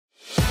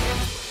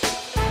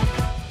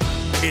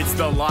It's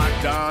the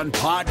Locked On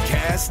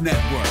Podcast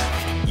Network,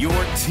 your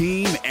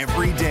team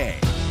every day.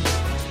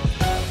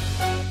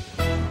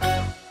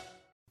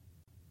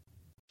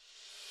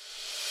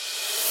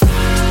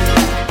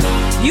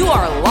 You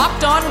are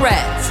Locked On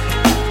Reds,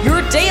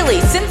 your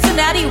daily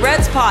Cincinnati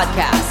Reds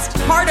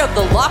podcast, part of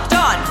the Locked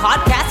On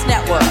Podcast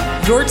Network,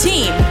 your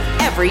team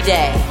every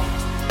day.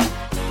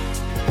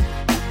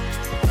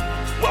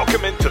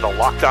 Welcome into the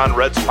Locked On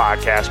Reds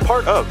podcast,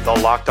 part of the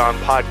Locked On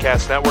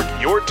Podcast Network,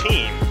 your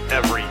team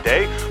every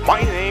day.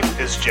 My name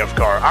is Jeff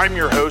Carr. I'm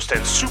your host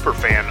and super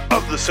fan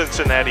of the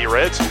Cincinnati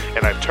Reds, and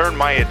I've turned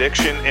my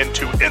addiction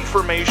into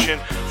information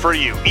for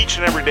you. Each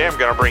and every day, I'm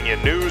going to bring you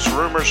news,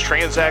 rumors,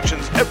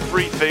 transactions,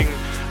 everything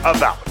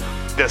about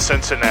the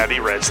Cincinnati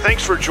Reds.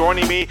 Thanks for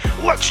joining me.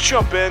 Let's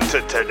jump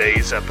into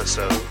today's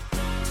episode.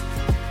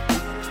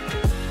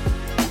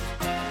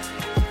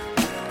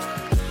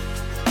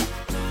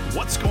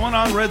 What's going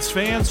on, Reds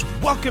fans?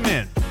 Welcome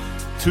in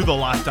to the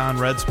Locked On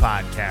Reds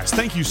podcast.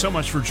 Thank you so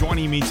much for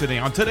joining me today.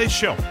 On today's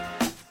show,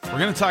 we're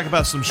going to talk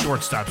about some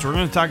shortstops. We're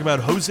going to talk about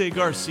Jose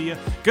Garcia.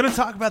 Going to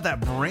talk about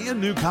that brand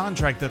new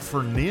contract that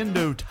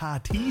Fernando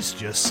Tatis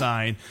just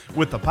signed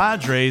with the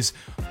Padres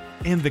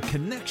and the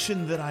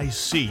connection that I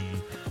see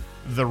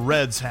the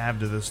Reds have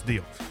to this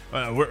deal.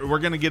 We're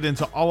going to get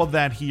into all of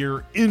that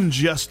here in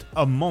just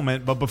a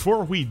moment. But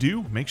before we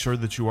do, make sure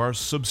that you are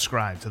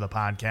subscribed to the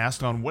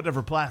podcast on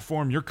whatever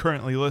platform you're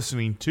currently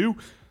listening to.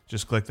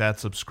 Just click that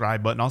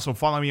subscribe button. Also,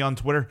 follow me on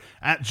Twitter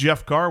at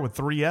Jeff Carr with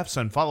 3 Fs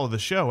and follow the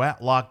show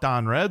at Locked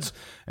On Reds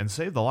and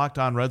save the Locked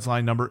On Reds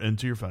line number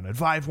into your phone at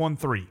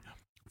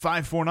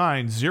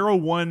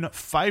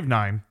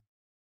 513-549-0159.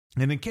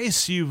 And in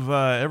case you've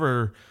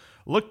ever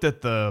looked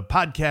at the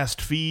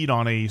podcast feed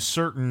on a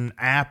certain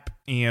app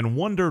and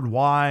wondered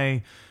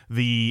why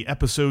the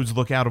episodes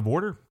look out of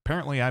order,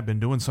 apparently I've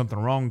been doing something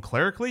wrong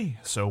clerically,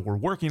 so we're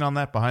working on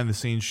that behind the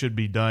scenes. Should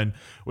be done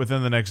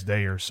within the next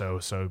day or so.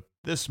 So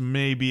this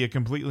may be a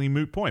completely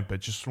moot point, but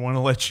just want to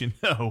let you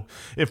know,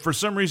 if for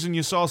some reason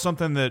you saw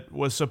something that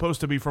was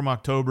supposed to be from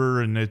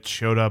October and it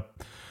showed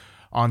up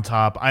on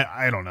top,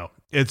 I don't know.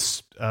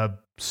 It's a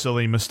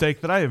silly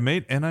mistake that I have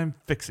made, and I'm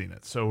fixing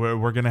it. So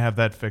we're going to have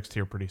that fixed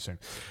here pretty soon.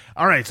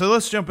 All right, so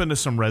let's jump into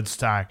some Reds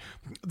talk.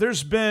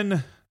 There's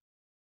been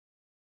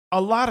a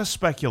lot of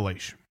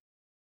speculation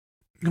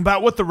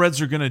about what the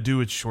Reds are going to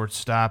do at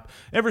shortstop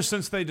ever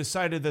since they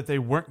decided that they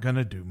weren't going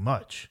to do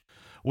much.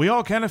 We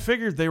all kind of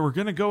figured they were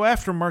going to go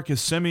after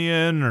Marcus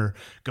Semien or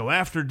go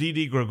after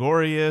Didi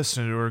Gregorius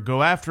or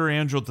go after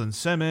Andrelton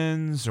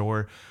Simmons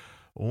or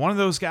one of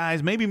those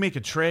guys, maybe make a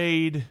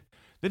trade.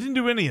 They didn't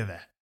do any of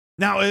that.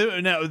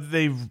 Now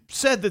they've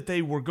said that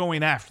they were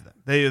going after them.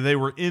 They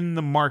were in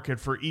the market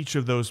for each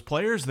of those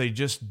players. They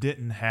just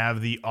didn't have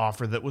the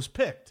offer that was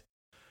picked.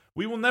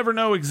 We will never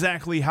know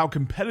exactly how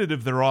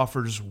competitive their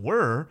offers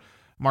were.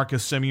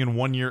 Marcus Semien,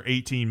 1 year,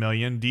 $18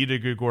 million. Didi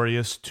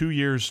Gregorius, 2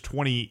 years,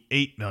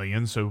 $28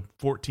 million, so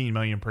 $14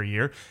 million per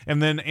year.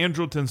 And then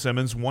Andrelton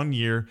Simmons, 1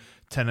 year,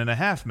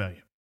 $10.5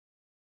 million.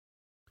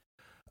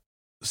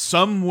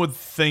 Some would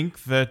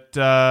think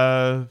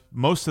that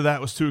most of that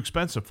was too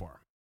expensive for him,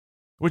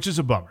 which is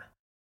a bummer,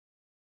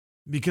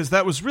 because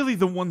that was really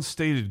the one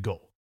stated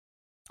goal.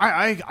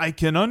 I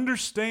can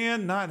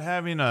understand not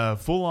having a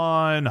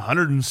full-on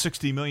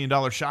 $160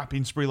 million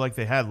shopping spree like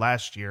they had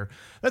last year.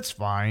 That's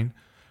fine.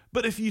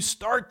 But if you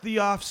start the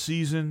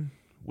offseason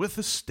with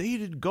a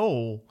stated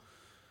goal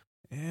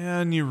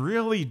and you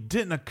really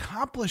didn't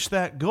accomplish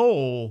that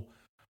goal,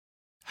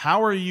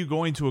 how are you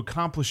going to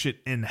accomplish it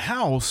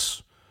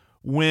in-house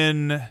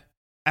when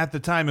at the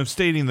time of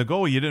stating the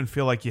goal you didn't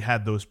feel like you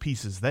had those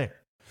pieces there?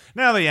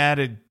 Now they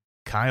added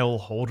Kyle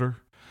Holder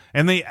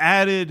and they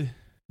added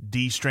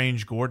D.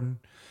 Strange Gordon.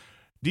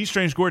 D.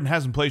 Strange Gordon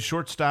hasn't played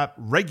shortstop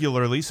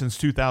regularly since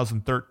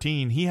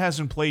 2013. He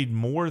hasn't played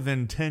more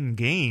than 10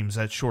 games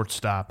at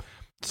shortstop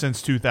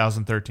since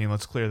 2013.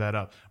 Let's clear that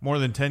up. More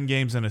than 10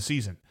 games in a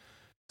season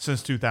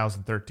since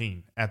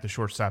 2013 at the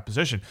shortstop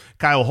position.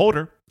 Kyle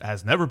Holder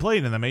has never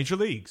played in the major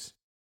leagues.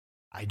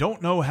 I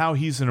don't know how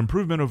he's an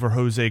improvement over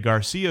Jose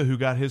Garcia, who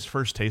got his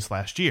first taste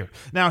last year.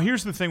 Now,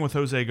 here's the thing with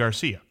Jose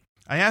Garcia.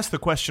 I asked the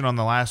question on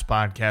the last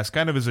podcast,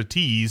 kind of as a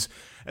tease,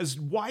 as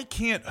why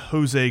can't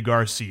Jose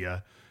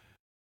Garcia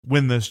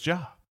win this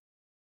job?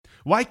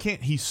 Why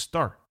can't he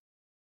start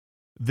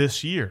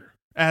this year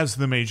as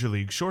the major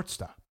league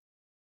shortstop?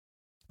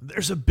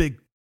 There's a big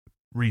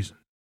reason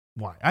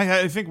why.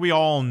 I think we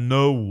all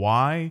know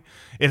why.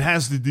 It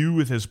has to do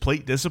with his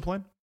plate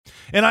discipline.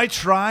 And I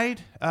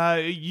tried,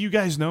 you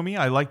guys know me,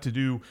 I like to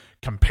do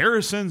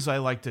comparisons. I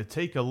like to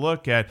take a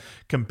look at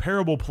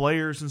comparable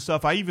players and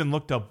stuff. I even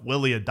looked up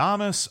Willy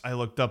Adames. I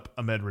looked up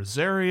Ahmed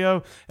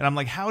Rosario. And I'm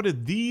like, how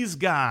did these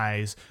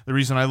guys, the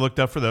reason I looked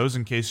up for those,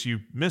 in case you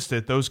missed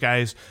it, those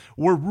guys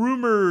were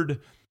rumored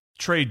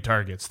trade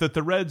targets that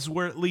the Reds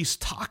were at least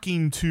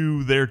talking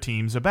to their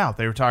teams about.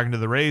 They were talking to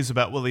the Rays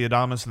about Willy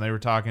Adames, and they were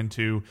talking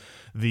to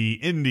the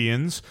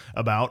Indians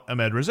about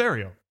Ahmed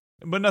Rosario.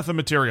 But nothing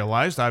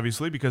materialized,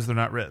 obviously, because they're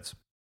not Reds.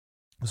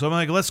 So I'm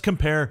like, let's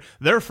compare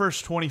their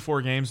first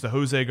 24 games to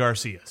Jose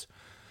Garcia's.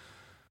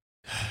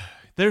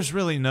 there's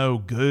really no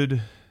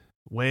good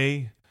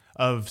way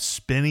of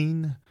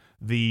spinning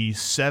the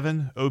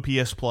 7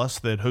 OPS plus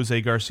that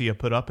Jose Garcia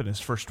put up in his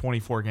first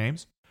 24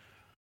 games.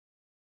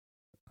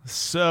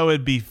 So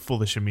it'd be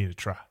foolish of me to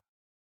try.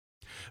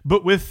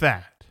 But with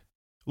that,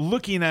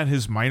 looking at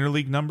his minor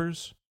league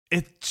numbers,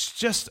 it's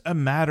just a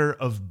matter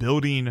of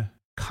building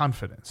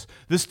confidence.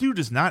 This dude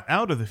is not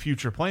out of the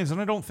future plans, and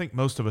I don't think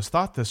most of us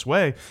thought this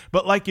way.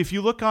 But like if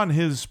you look on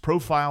his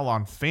profile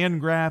on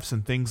Fangraphs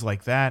and things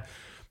like that,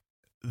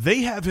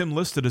 they have him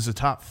listed as a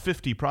top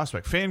 50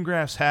 prospect.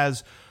 Fangraphs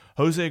has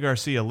Jose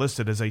Garcia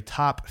listed as a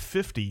top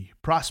 50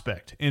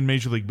 prospect in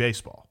Major League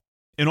Baseball,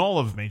 in all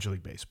of Major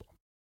League Baseball.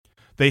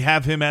 They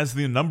have him as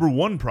the number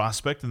 1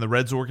 prospect in the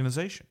Reds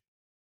organization.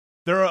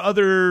 There are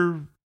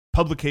other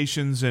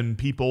publications and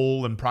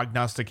people and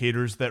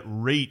prognosticators that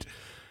rate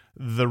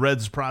the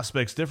Reds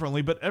prospects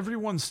differently, but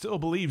everyone still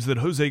believes that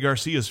Jose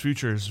Garcia's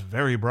future is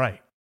very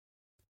bright.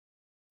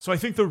 So I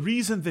think the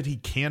reason that he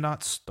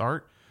cannot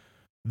start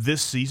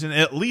this season,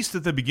 at least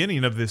at the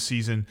beginning of this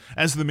season,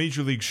 as the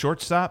Major League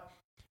shortstop,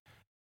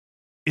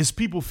 is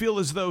people feel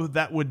as though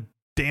that would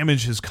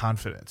damage his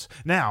confidence.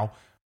 Now,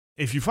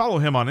 if you follow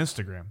him on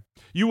Instagram,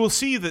 you will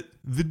see that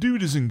the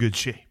dude is in good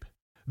shape.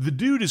 The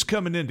dude is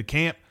coming into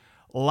camp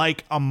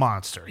like a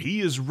monster.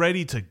 He is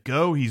ready to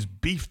go. He's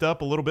beefed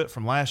up a little bit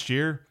from last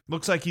year.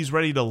 Looks like he's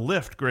ready to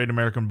lift Great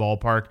American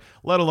Ballpark,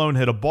 let alone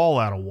hit a ball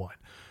out of one.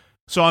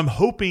 So I'm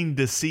hoping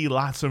to see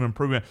lots of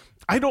improvement.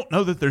 I don't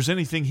know that there's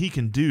anything he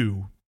can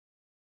do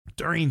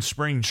during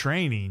spring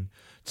training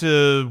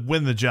to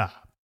win the job.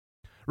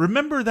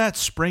 Remember that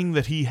spring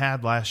that he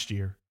had last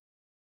year?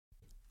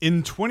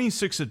 In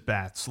 26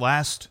 at-bats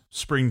last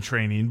spring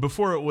training,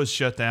 before it was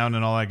shut down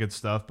and all that good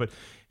stuff, but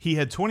he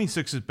had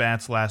 26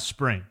 at-bats last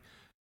spring.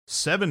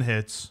 7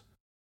 hits,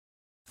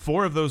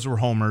 4 of those were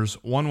homers,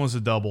 1 was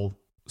a double,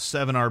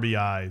 7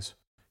 RBIs.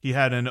 He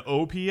had an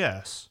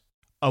OPS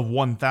of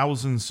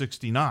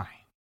 1,069.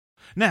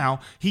 Now,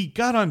 he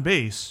got on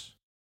base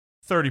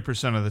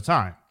 30% of the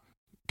time,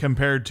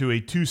 compared to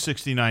a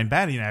 269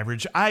 batting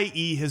average,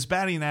 i.e. his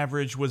batting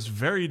average was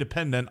very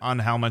dependent on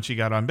how much he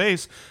got on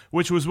base,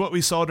 which was what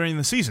we saw during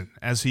the season,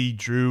 as he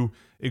drew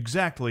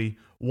exactly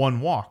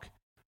 1 walk.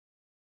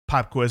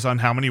 Pop quiz on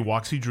how many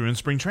walks he drew in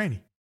spring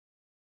training.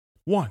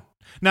 1.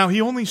 Now, he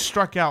only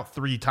struck out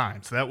 3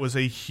 times. That was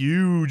a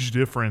huge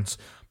difference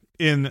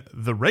in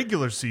the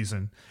regular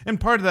season, and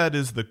part of that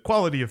is the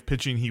quality of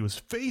pitching he was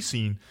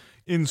facing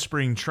in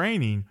spring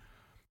training.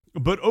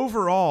 But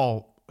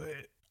overall,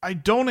 I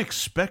don't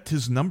expect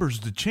his numbers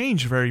to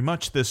change very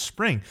much this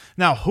spring.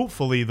 Now,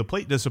 hopefully, the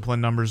plate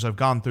discipline numbers have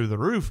gone through the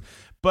roof,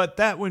 but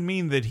that would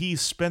mean that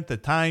he's spent the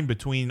time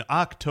between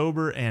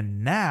October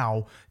and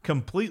now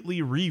completely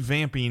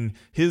revamping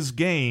his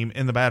game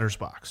in the batter's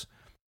box.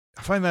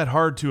 I find that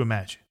hard to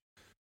imagine.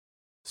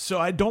 So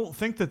I don't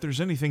think that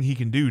there's anything he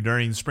can do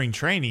during spring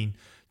training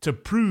to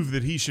prove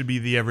that he should be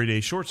the everyday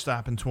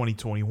shortstop in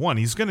 2021.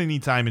 He's going to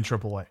need time in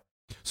AAA.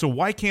 So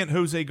why can't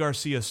Jose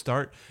Garcia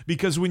start?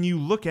 Because when you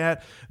look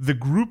at the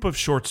group of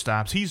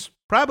shortstops, he's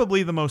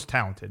probably the most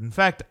talented. In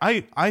fact,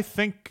 I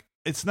think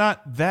it's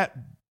not that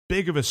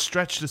big of a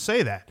stretch to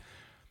say that.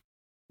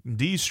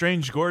 D.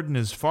 Strange Gordon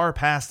is far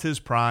past his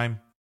prime.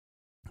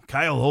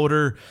 Kyle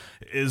Holder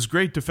is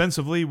great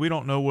defensively. We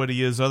don't know what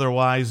he is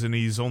otherwise, and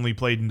he's only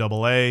played in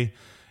AA.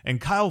 And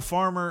Kyle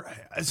Farmer,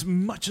 as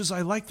much as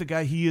I like the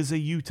guy, he is a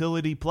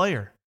utility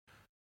player.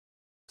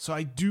 So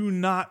I do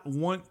not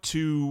want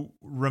to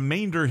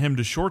remainder him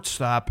to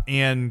shortstop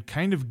and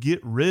kind of get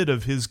rid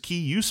of his key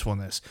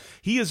usefulness.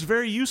 He is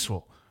very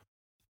useful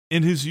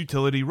in his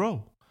utility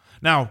role.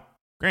 Now,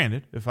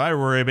 granted, if I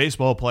were a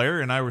baseball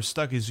player and I were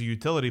stuck as a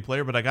utility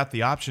player, but I got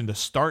the option to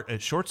start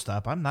at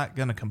shortstop, I'm not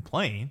going to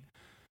complain.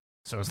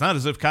 So it's not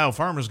as if Kyle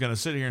Farmer's going to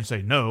sit here and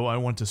say, no, I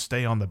want to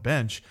stay on the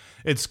bench.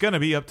 It's going to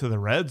be up to the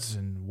Reds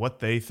and what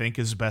they think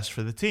is best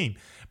for the team.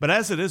 But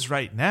as it is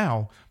right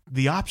now,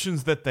 the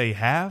options that they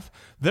have,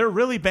 they're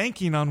really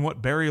banking on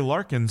what Barry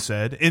Larkin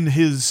said in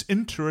his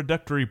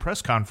introductory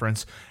press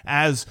conference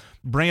as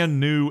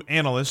brand new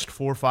analyst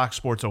for Fox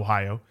Sports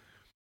Ohio,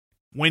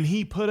 when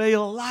he put a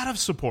lot of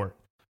support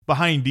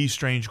behind D.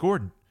 Strange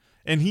Gordon.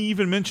 And he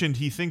even mentioned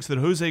he thinks that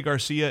Jose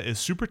Garcia is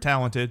super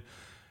talented,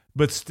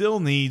 but still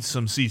needs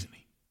some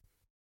seasoning.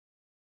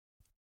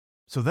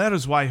 So that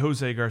is why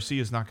Jose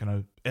Garcia is not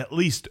going to at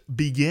least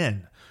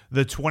begin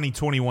the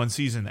 2021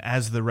 season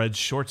as the Reds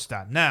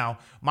shortstop. Now,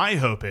 my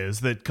hope is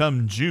that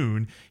come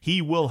June,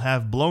 he will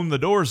have blown the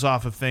doors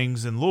off of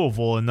things in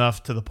Louisville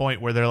enough to the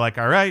point where they're like,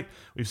 all right,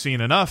 we've seen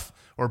enough.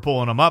 We're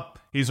pulling him up.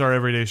 He's our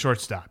everyday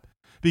shortstop.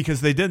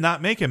 Because they did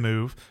not make a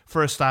move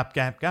for a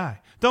stopgap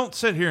guy. Don't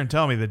sit here and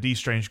tell me that D.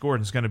 Strange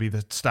Gordon is going to be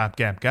the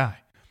stopgap guy.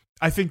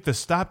 I think the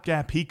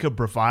stopgap he could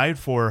provide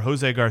for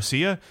Jose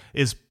Garcia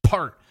is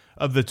part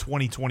of the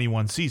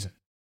 2021 season.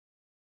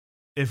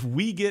 If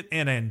we get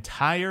an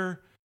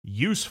entire,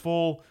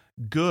 useful,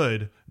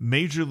 good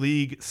Major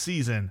League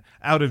season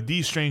out of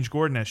D. Strange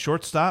Gordon at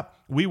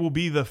shortstop, we will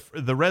be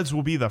the Reds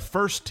will be the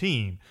first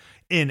team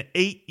in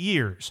 8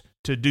 years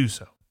to do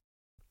so.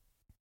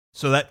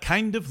 So that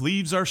kind of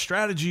leaves our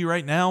strategy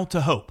right now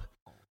to hope.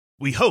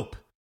 We hope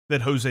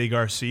that Jose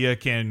Garcia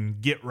can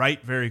get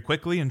right very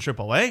quickly in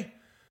AAA.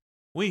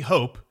 We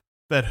hope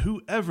that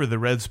whoever the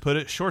Reds put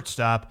at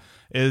shortstop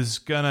is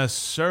going to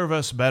serve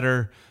us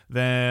better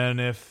than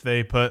if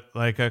they put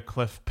like a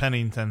Cliff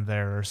Pennington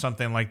there or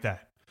something like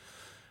that.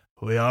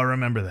 We all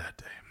remember that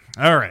day.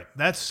 All right,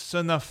 that's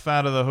enough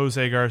out of the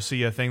Jose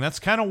Garcia thing. That's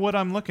kind of what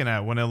I'm looking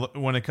at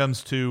when it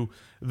comes to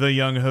the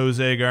young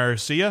Jose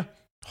Garcia,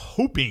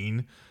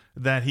 hoping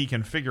that he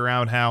can figure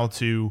out how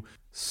to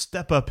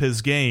step up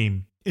his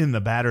game in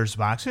the batter's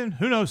box. And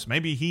who knows,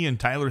 maybe he and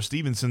Tyler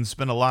Stevenson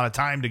spent a lot of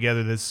time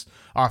together this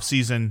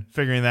offseason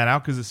figuring that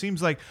out, because it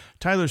seems like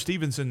Tyler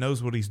Stevenson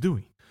knows what he's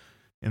doing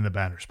in the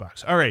batter's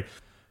box. All right,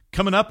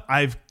 coming up,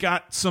 I've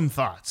got some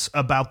thoughts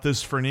about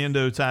this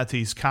Fernando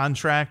Tatis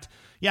contract.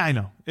 Yeah, I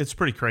know, it's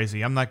pretty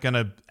crazy. I'm not going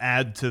to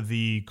add to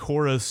the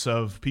chorus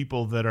of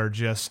people that are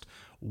just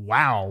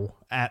wow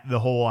at the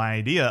whole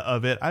idea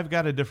of it. I've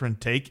got a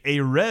different take, a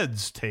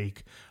Reds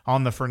take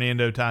on the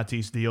Fernando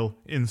Tatis deal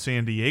in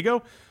San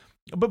Diego.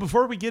 But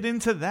before we get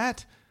into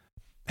that,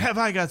 have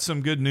I got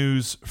some good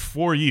news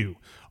for you?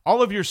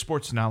 All of your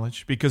sports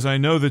knowledge, because I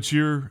know that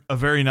you're a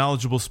very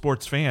knowledgeable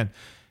sports fan,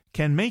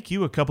 can make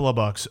you a couple of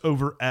bucks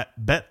over at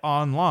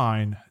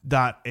betonline.ag.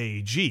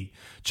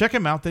 Check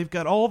them out. They've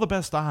got all the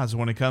best odds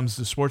when it comes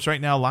to sports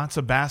right now. Lots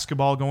of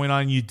basketball going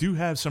on. You do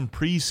have some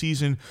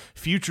preseason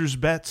futures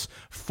bets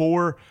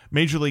for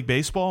Major League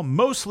Baseball,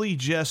 mostly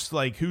just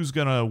like who's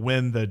going to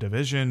win the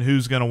division,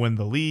 who's going to win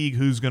the league,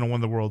 who's going to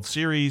win the World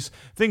Series,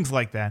 things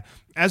like that.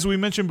 As we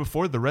mentioned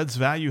before, the Reds'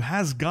 value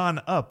has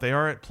gone up. They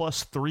are at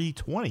plus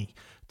 320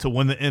 to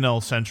win the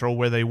NL Central,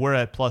 where they were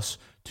at plus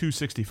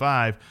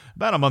 265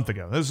 about a month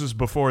ago. This is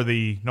before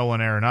the Nolan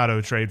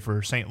Arenado trade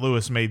for St.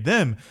 Louis made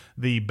them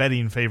the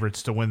betting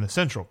favorites to win the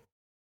Central.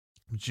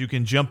 But you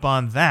can jump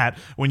on that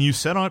when you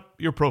set up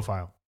your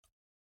profile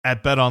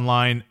at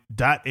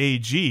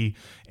betonline.ag.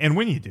 And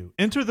when you do,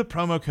 enter the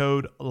promo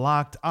code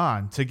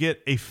LOCKEDON to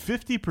get a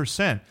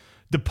 50%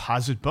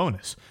 deposit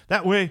bonus.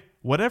 That way,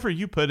 whatever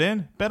you put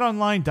in,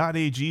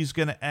 betonline.ag is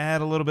going to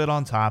add a little bit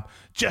on top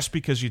just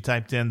because you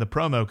typed in the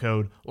promo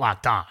code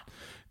LOCKEDON.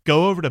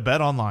 Go over to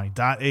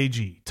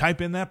betonline.ag,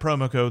 type in that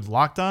promo code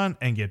Locked On,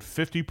 and get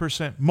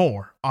 50%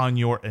 more on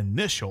your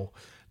initial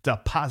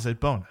deposit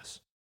bonus.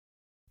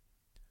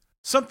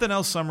 Something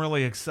else I'm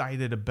really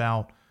excited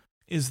about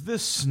is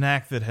this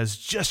snack that has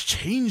just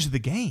changed the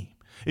game.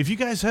 If you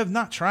guys have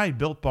not tried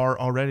Built Bar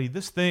already,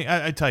 this thing,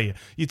 I tell you,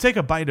 you take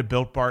a bite of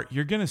Built Bar,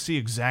 you're going to see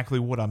exactly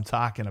what I'm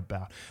talking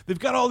about. They've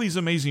got all these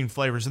amazing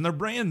flavors, and their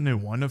brand new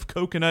one of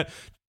coconut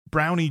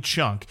brownie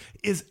chunk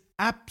is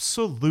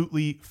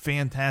absolutely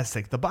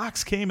fantastic. The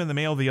box came in the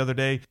mail the other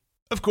day,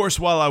 of course,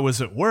 while I was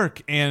at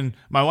work, and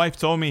my wife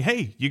told me,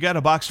 hey, you got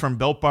a box from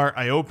Built Bar.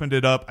 I opened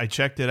it up. I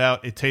checked it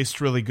out. It tastes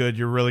really good.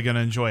 You're really going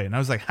to enjoy it. And I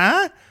was like,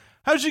 huh?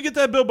 How did you get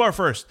that Built Bar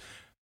first?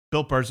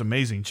 Built Bar's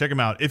amazing. Check them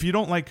out. If you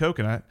don't like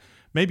coconut,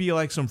 maybe you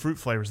like some fruit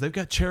flavors. They've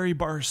got cherry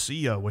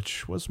Garcia,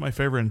 which was my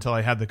favorite until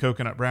I had the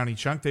coconut brownie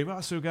chunk. They've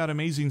also got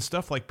amazing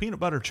stuff like peanut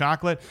butter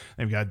chocolate.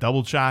 They've got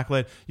double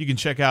chocolate. You can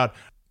check out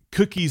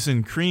cookies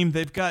and cream.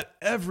 They've got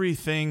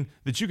everything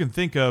that you can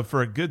think of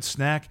for a good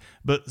snack,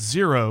 but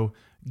zero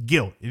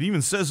guilt. It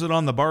even says it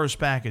on the bar's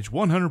package,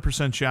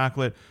 100%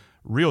 chocolate,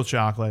 real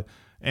chocolate,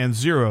 and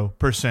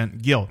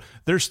 0% guilt.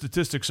 Their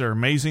statistics are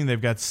amazing.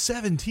 They've got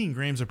 17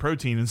 grams of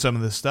protein in some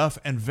of this stuff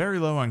and very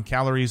low on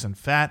calories and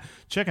fat.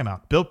 Check them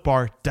out,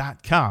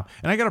 BuiltBar.com.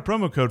 And I got a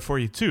promo code for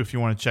you, too, if you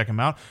want to check them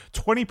out.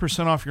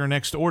 20% off your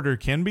next order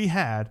can be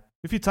had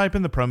if you type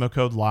in the promo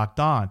code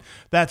Locked On.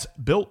 That's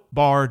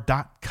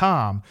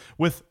BuiltBar.com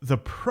with the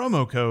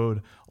promo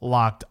code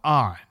Locked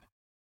On.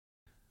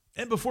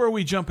 And before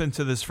we jump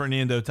into this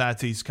Fernando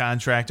Tatis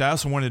contract, I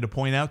also wanted to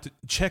point out to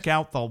check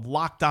out the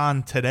Locked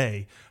On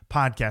Today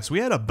podcast. We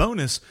had a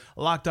bonus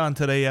Locked On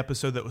Today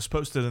episode that was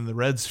posted in the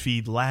Reds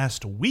feed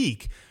last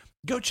week.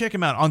 Go check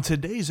them out. On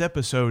today's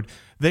episode,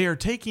 they are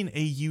taking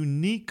a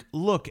unique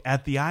look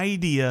at the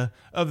idea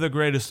of the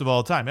greatest of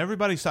all time.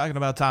 Everybody's talking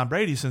about Tom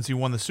Brady since he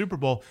won the Super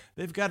Bowl.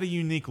 They've got a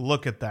unique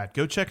look at that.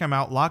 Go check them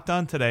out, Locked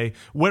On Today,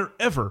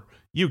 wherever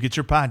you get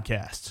your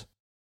podcasts.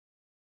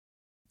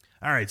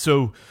 All right,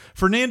 so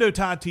Fernando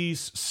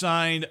Tatis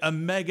signed a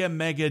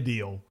mega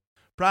deal,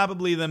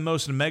 probably the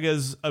most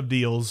megas of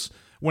deals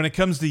when it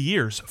comes to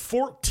years.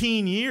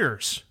 14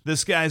 years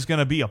this guy's going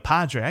to be a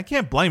Padre. I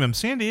can't blame him.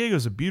 San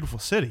Diego's a beautiful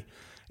city,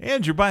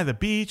 and you're by the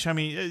beach. I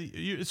mean,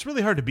 it's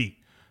really hard to beat.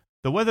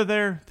 The weather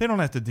there, they don't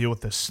have to deal with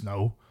the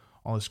snow,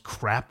 all this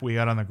crap we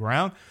got on the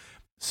ground.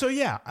 So,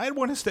 yeah, I'd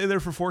want to stay there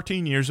for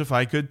 14 years if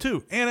I could,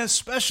 too, and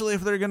especially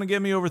if they're going to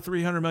give me over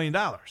 $300 million.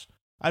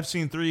 I've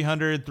seen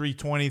 300,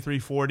 320,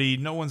 340.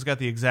 No one's got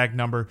the exact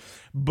number,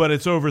 but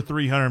it's over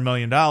 $300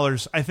 million.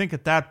 I think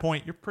at that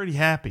point, you're pretty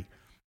happy.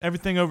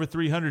 Everything over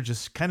 300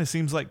 just kind of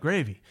seems like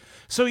gravy.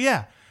 So,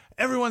 yeah,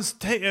 everyone's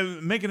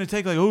making a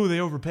take like, oh, they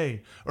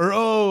overpaid. Or,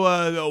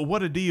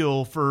 what a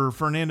deal for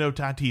Fernando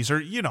Tatis.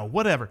 Or,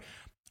 whatever.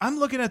 I'm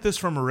looking at this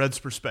from a Reds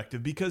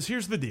perspective because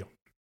here's the deal.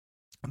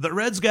 The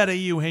Reds got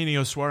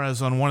Eugenio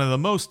Suarez on one of the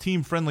most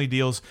team-friendly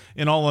deals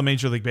in all of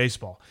Major League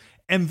Baseball.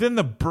 And then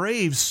the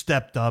Braves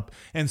stepped up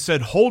and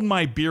said, hold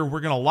my beer,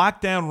 we're going to lock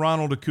down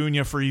Ronald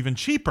Acuna for even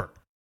cheaper.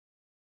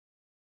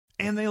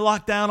 And they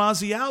locked down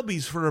Ozzie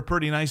Albies for a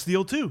pretty nice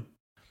deal too.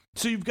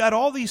 So you've got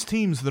all these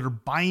teams that are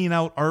buying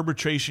out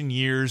arbitration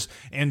years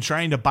and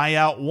trying to buy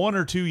out 1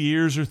 or 2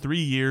 years or 3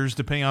 years,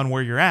 depending on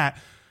where you're at,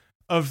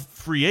 of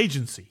free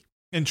agency.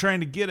 And trying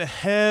to get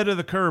ahead of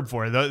the curve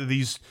for it.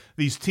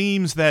 These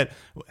teams that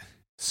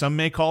some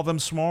may call them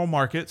small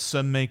markets,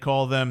 some may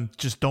call them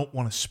just don't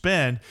want to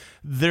spend.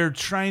 They're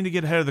trying to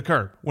get ahead of the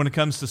curve when it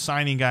comes to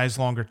signing guys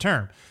longer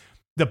term.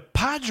 The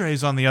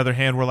Padres, on the other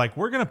hand, were like,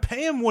 we're going to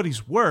pay him what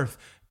he's worth,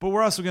 but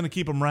we're also going to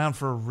keep him around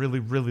for a really,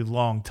 really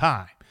long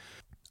time.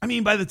 I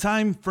mean, by the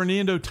time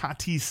Fernando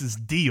Tatis's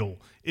deal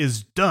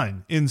is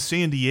done in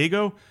San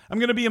Diego, I'm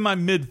going to be in my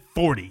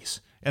mid-40s.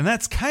 And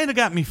that's kind of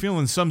got me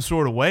feeling some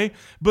sort of way.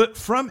 But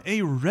from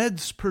a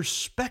Reds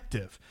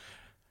perspective,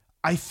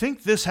 I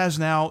think this has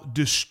now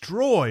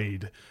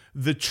destroyed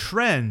the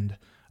trend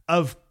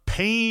of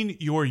paying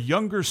your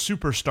younger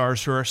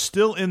superstars who are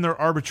still in their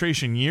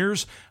arbitration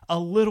years a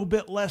little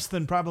bit less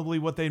than probably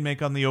what they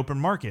make on the open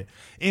market.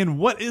 And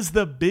what is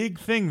the big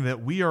thing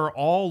that we are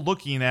all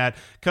looking at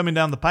coming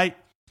down the pipe?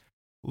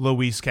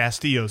 Luis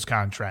Castillo's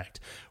contract.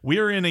 We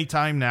are in a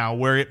time now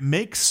where it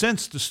makes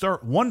sense to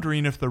start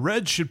wondering if the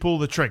Reds should pull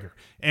the trigger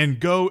and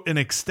go and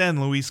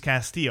extend Luis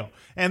Castillo.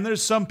 And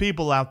there's some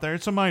people out there,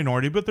 it's a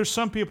minority, but there's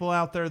some people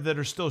out there that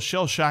are still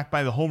shell-shocked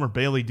by the Homer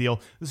Bailey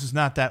deal. This is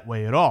not that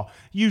way at all.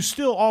 You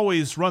still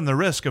always run the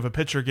risk of a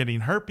pitcher getting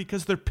hurt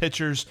because they're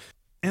pitchers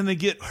and they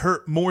get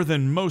hurt more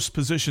than most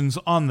positions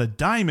on the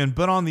diamond.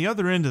 But on the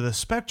other end of the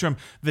spectrum,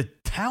 the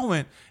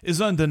talent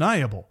is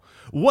undeniable.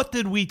 What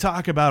did we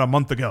talk about a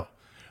month ago?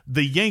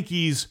 The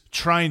Yankees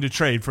trying to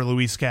trade for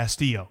Luis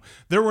Castillo.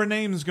 There were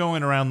names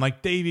going around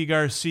like Davy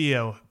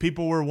Garcia.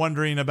 People were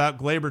wondering about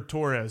Gleyber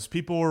Torres.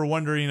 People were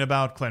wondering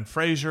about Clint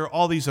Frazier,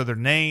 all these other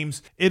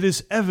names. It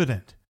is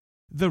evident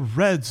the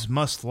Reds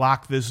must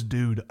lock this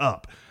dude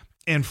up.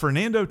 And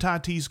Fernando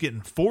Tatis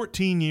getting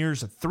 14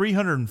 years at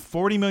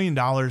 $340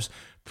 million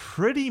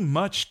pretty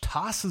much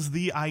tosses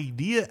the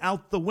idea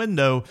out the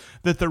window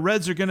that the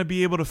Reds are going to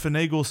be able to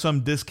finagle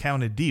some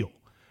discounted deal.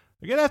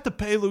 They're going to have to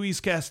pay Luis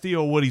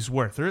Castillo what he's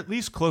worth, or at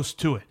least close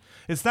to it.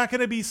 It's not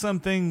going to be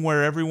something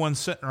where everyone's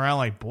sitting around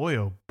like, boy,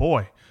 oh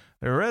boy,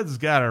 the Reds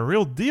got a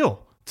real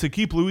deal to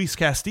keep Luis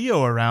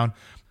Castillo around.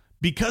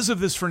 Because of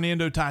this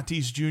Fernando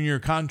Tatis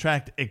Jr.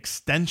 contract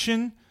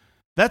extension,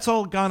 that's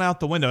all gone out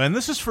the window. And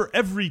this is for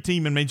every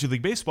team in Major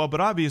League Baseball,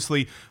 but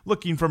obviously,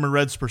 looking from a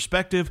Reds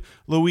perspective,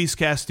 Luis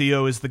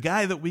Castillo is the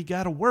guy that we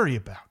got to worry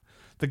about.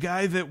 The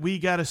guy that we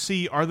got to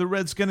see, are the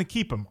Reds going to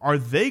keep him? Are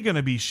they going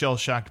to be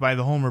shell-shocked by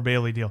the Homer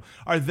Bailey deal?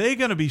 Are they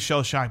going to be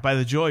shell-shocked by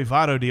the Joey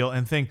Votto deal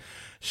and think,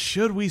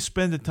 should we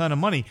spend a ton of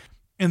money?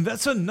 And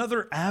that's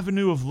another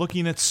avenue of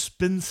looking at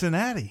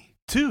Cincinnati,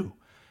 too,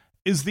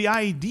 is the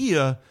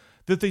idea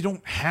that they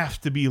don't have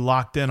to be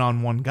locked in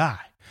on one guy.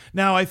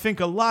 Now, I think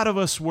a lot of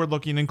us were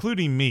looking,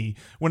 including me,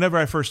 whenever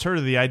I first heard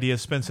of the idea of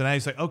Cincinnati,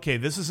 it's like, okay,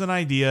 this is an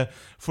idea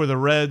for the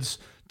Reds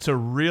to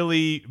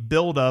really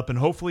build up, and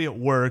hopefully it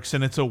works,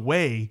 and it's a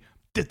way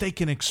that they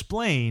can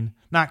explain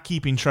not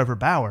keeping Trevor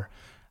Bauer.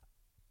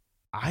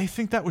 I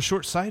think that was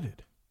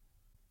short-sighted.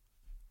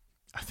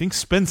 I think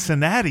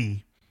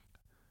Cincinnati,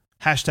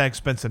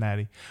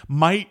 #Cincinnati,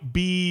 might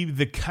be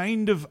the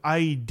kind of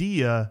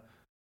idea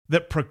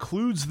that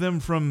precludes them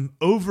from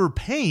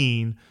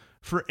overpaying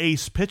for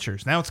ace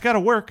pitchers. Now, it's got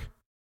to work,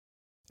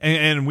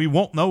 and we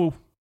won't know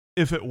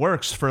if it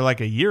works for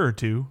like a year or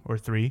 2 or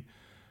 3.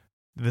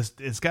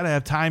 It's got to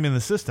have time in the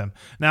system.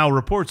 Now,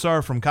 reports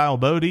are from Kyle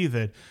Bodie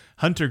that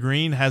Hunter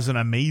Green has an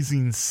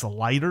amazing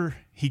slider.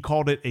 He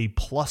called it a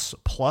plus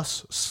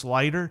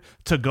slider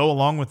to go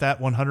along with that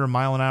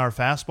 100-mile-an-hour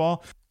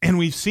fastball. And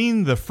we've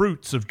seen the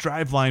fruits of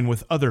Driveline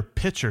with other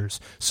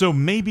pitchers. So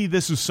maybe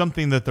this is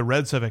something that the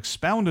Reds have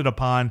expounded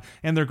upon,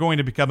 and they're going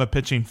to become a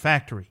pitching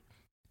factory.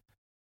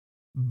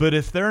 But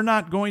if they're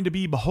not going to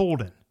be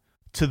beholden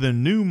to the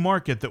new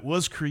market that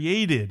was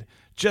created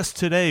just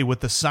today with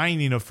the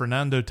signing of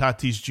Fernando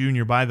Tatis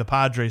Jr. by the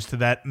Padres to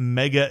that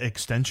mega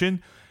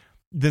extension,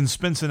 then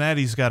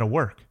Cincinnati's got to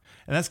work.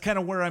 And that's kind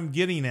of where I'm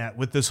getting at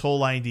with this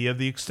whole idea of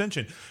the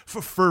extension.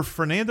 For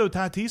Fernando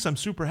Tatis, I'm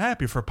super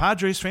happy. For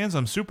Padres fans,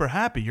 I'm super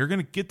happy. You're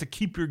going to get to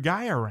keep your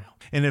guy around.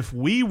 And if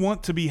we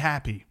want to be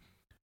happy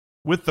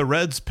with the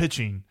Reds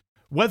pitching,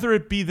 whether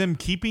it be them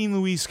keeping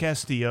Luis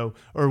Castillo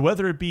or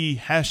whether it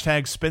be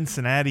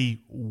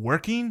 #Cincinnati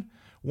working,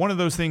 one of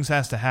those things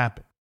has to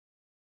happen.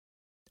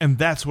 And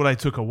that's what I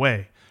took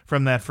away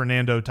from that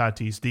Fernando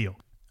Tatis deal.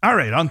 All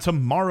right, on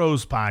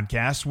tomorrow's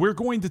podcast, we're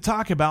going to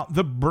talk about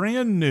the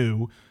brand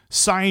new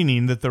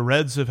signing that the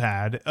Reds have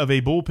had of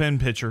a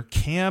bullpen pitcher,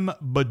 Cam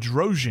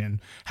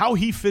Bedrosian, how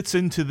he fits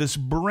into this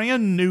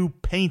brand new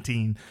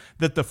painting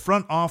that the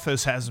front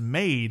office has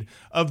made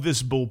of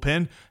this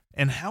bullpen,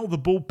 and how the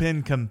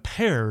bullpen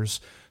compares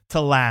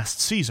to last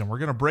season. We're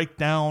going to break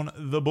down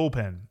the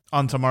bullpen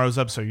on tomorrow's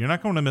episode. You're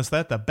not going to miss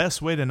that. The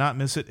best way to not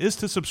miss it is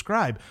to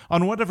subscribe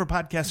on whatever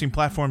podcasting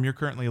platform you're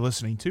currently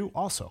listening to.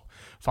 Also,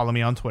 follow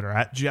me on Twitter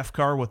at Jeff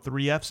Carr with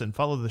 3 Fs and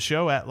follow the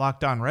show at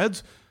Locked On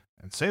Reds.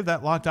 And save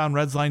that Locked On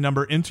Reds line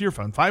number into your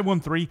phone,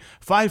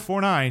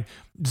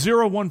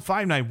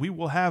 513-549-0159. We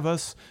will have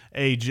us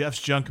a Jeff's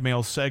Junk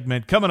Mail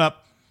segment coming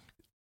up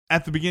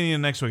at the beginning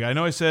of next week. I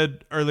know I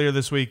said earlier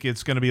this week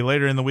it's going to be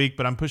later in the week,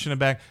 but I'm pushing it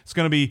back. It's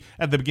going to be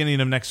at the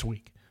beginning of next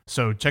week.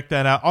 So check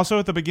that out. Also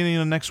at the beginning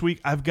of next week,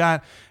 I've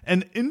got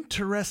an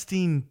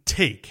interesting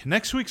take.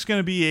 Next week's going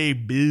to be a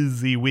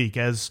busy week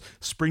as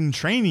spring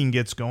training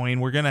gets going.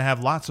 We're going to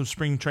have lots of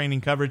spring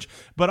training coverage,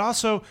 but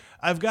also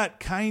I've got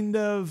kind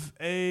of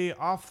a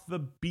off the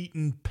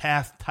beaten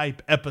path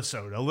type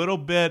episode, a little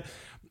bit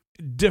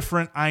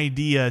different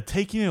idea,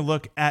 taking a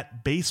look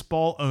at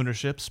baseball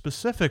ownership,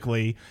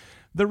 specifically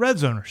the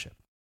Reds ownership.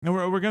 And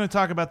we're going to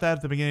talk about that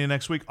at the beginning of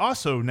next week.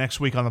 Also,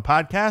 next week on the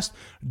podcast,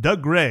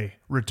 Doug Gray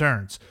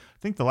returns. I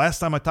think the last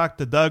time I talked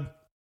to Doug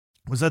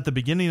was at the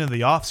beginning of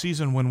the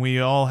offseason when we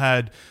all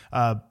had,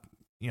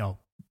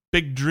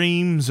 big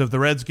dreams of the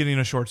Reds getting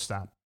a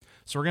shortstop.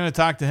 So we're going to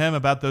talk to him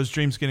about those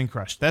dreams getting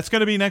crushed. That's going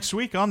to be next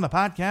week on the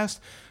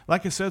podcast.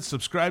 Like I said,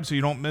 subscribe so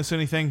you don't miss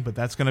anything, but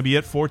that's going to be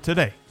it for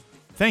today.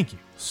 Thank you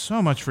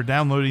so much for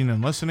downloading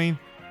and listening,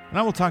 and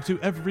I will talk to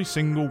every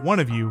single one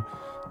of you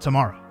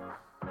tomorrow.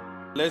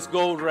 Let's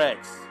go,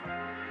 Rex.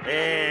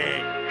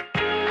 Hey.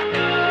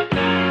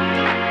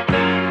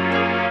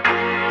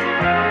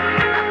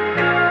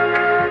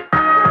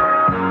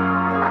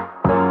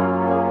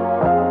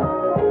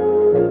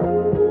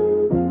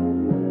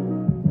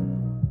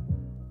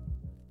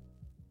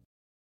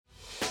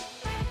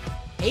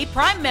 Hey,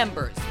 Prime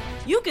members,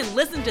 you can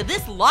listen to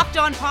this Locked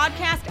On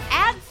podcast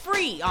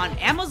ad-free on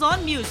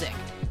Amazon Music.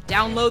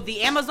 Download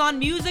the Amazon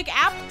Music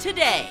app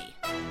today.